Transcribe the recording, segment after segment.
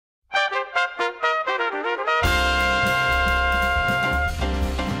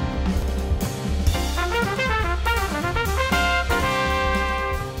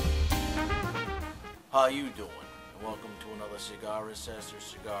cigar recess or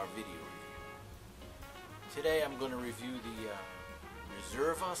cigar video review. Today I'm going to review the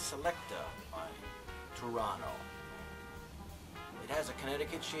Reserva Selecta by Torano. It has a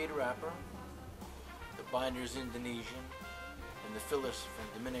Connecticut shade wrapper. The binder is Indonesian, and the filler is from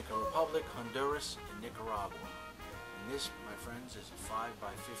Dominican Republic, Honduras, and Nicaragua. And this, my friends, is a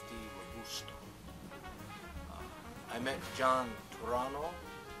 5x50 Robusto. I met John Torano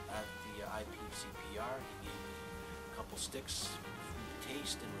at the IPCPR. He gave me a couple sticks to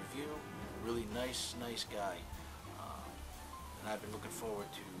taste and review. Really nice guy. And I've been looking forward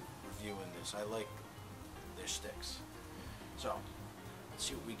to reviewing this. I like their sticks. So, let's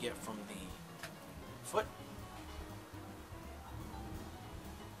see what we get from the foot.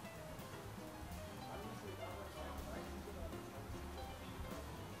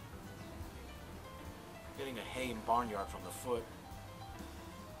 Getting a hay and barnyard from the foot.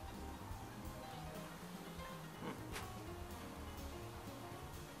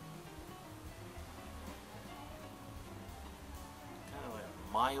 Kind of like a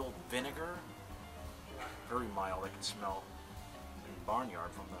mild vinegar. Very mild, I can smell in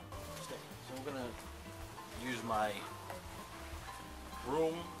barnyard from the stick. So we're going to use my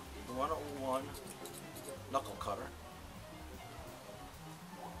Broom 101 knuckle cutter.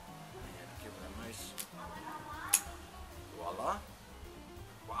 And give it a nice voila.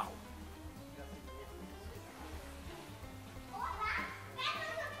 Wow.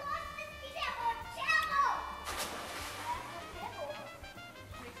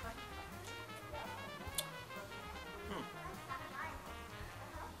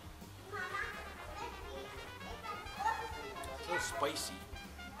 It's a little spicy.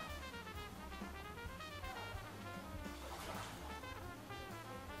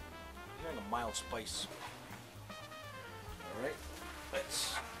 Hearing a mild spice. Alright,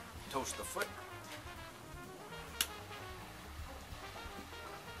 let's toast the foot.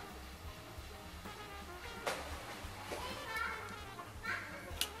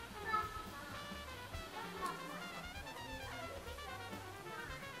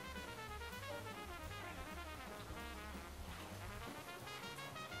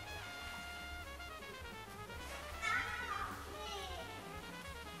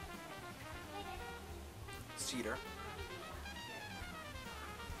 Cedar.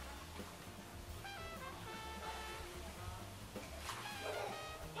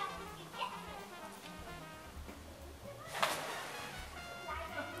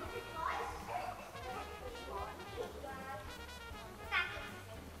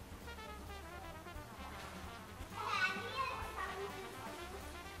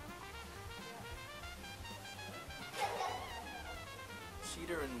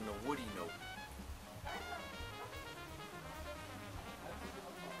 Cedar and the woody note.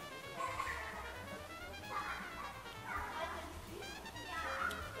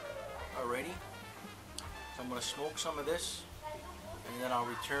 Alrighty, so I'm going to smoke some of this, and then I'll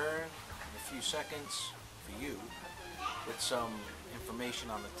return in a few seconds for you with some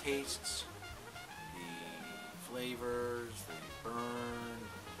information on the tastes, the flavors, the burn,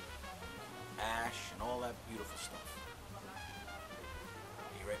 ash, and all that beautiful stuff.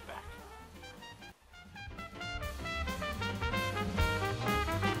 Be right back.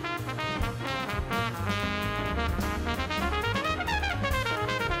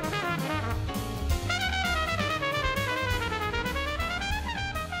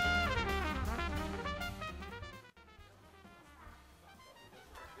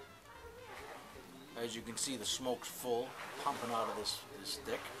 As you can see, the smoke's full, pumping out of this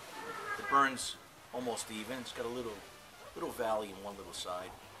stick. The burn's almost even. It's got a little valley in one little side.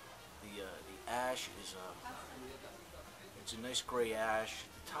 The ash is it's a nice gray ash.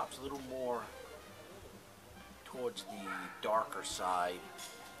 The top's a little more towards the darker side.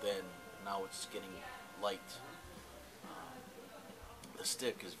 Then now it's getting light. The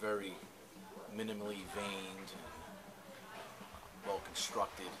stick is very minimally veined and well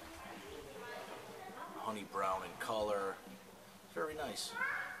constructed. Honey brown in color. Very nice.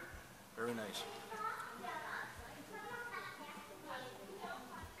 Very nice.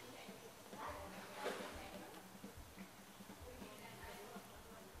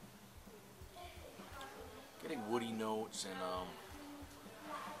 Getting woody notes and a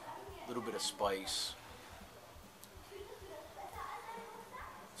little bit of spice.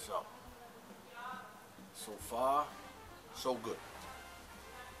 So far, so good.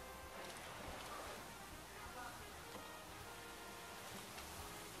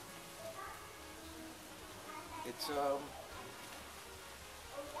 It's a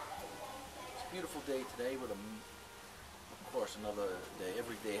beautiful day today, but of course another day.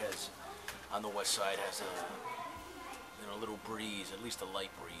 Every day has on the west side has a a little breeze, at least a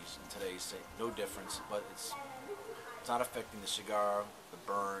light breeze. In today's day, no difference, but it's not affecting the cigar, the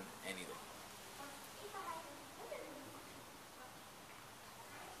burn, anything.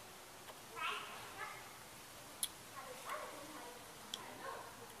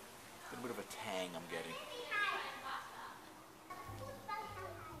 A bit of a tang I'm getting.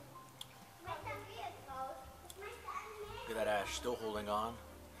 Look at that ash still holding on.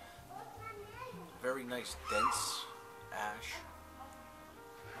 Very nice dense ash.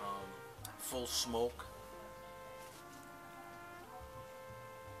 Full smoke.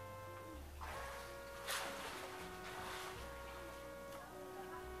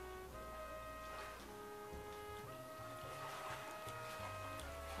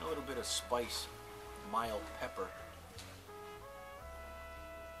 A little bit of spice, mild pepper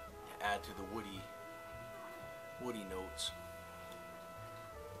to add to the woody notes.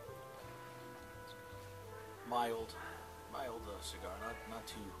 Mild cigar, not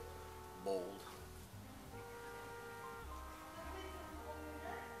too bold.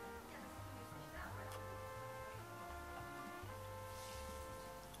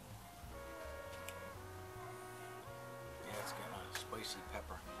 Yeah, it's got a spicy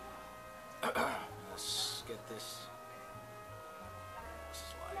pepper. Let's get this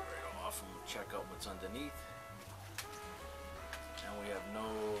slide right off and we'll check out what's underneath. And we have no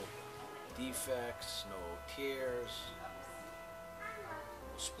defects, no tears,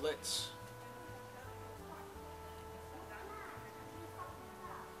 no splits.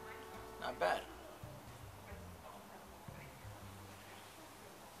 Not bad.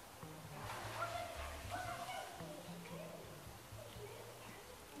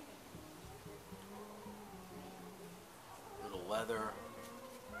 Little leather.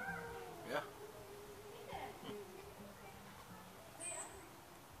 Yeah.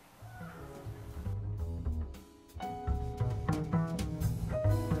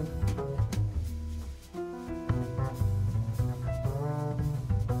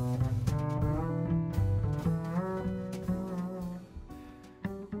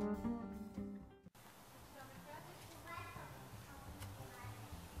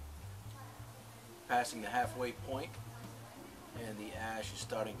 Passing the halfway point, and the ash is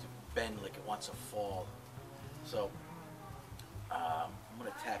starting to bend like it wants to fall. So I'm going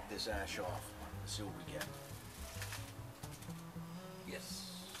to tap this ash off and see what we get.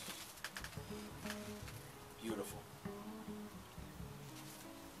 Yes, beautiful.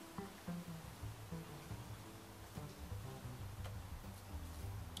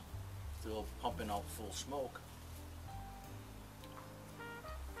 Still pumping out full smoke.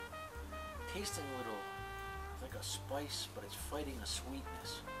 Tasting a little like a spice, but it's fighting a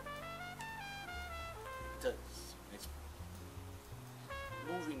sweetness. It does. It's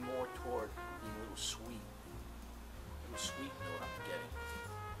moving more toward being a little sweet. A little sweet note I'm getting.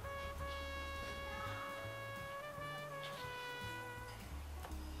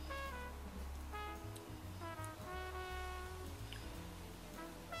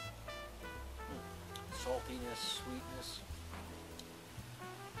 Saltiness, sweetness.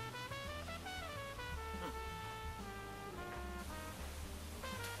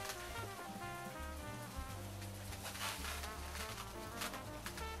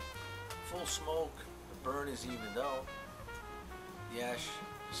 Full smoke, the burn is evened out, the ash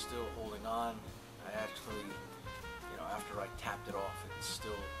is still holding on. I actually, after I tapped it off, it's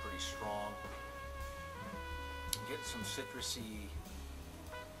still pretty strong. I'm getting some citrusy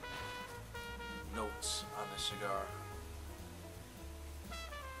notes on the cigar.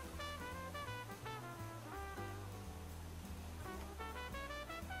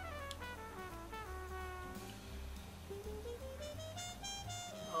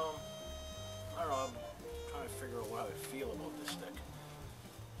 I don't know, I'm trying to figure out how I feel about this stick.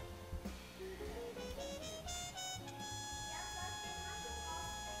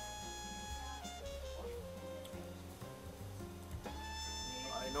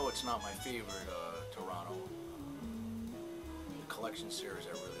 I know it's not my favorite Torano. The collection series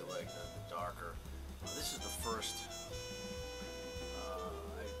I really like, the darker. This is the first.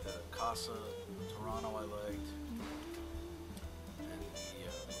 The Casa Torano I liked.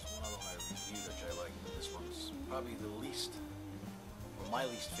 Which I like. This one's probably the least, or my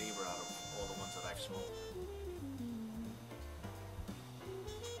least favorite out of all the ones that I've smoked.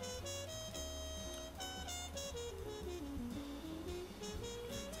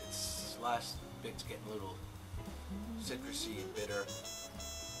 Its last bit's getting a little citrusy and bitter.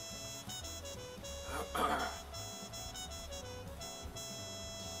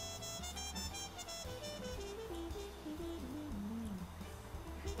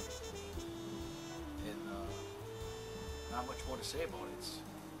 more to say about it. It's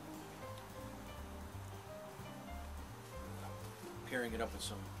pairing it up with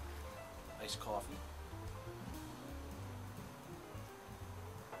some iced coffee.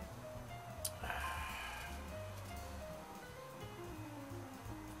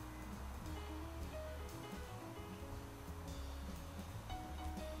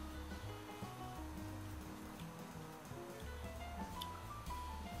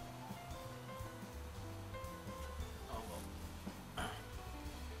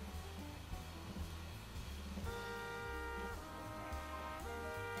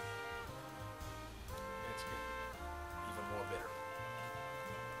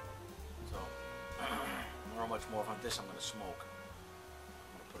 How much more of this I'm going to smoke.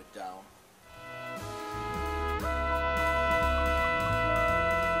 I'm going to put it down.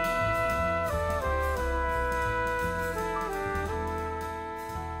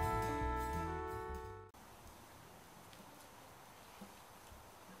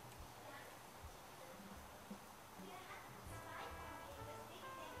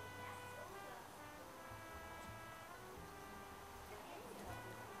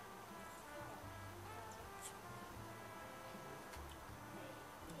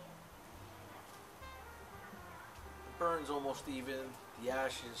 Burns almost even. The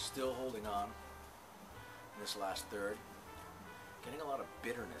ash is still holding on in this last third. Getting a lot of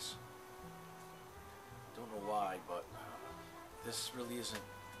bitterness. Don't know why, but this really isn't,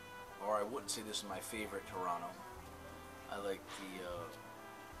 or I wouldn't say this is my favorite Torano. I like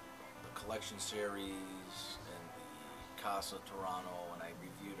the collection series and the Casa Torano, and I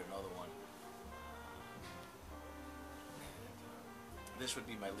reviewed another one. This would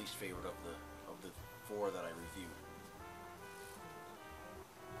be my least favorite of the four that I reviewed.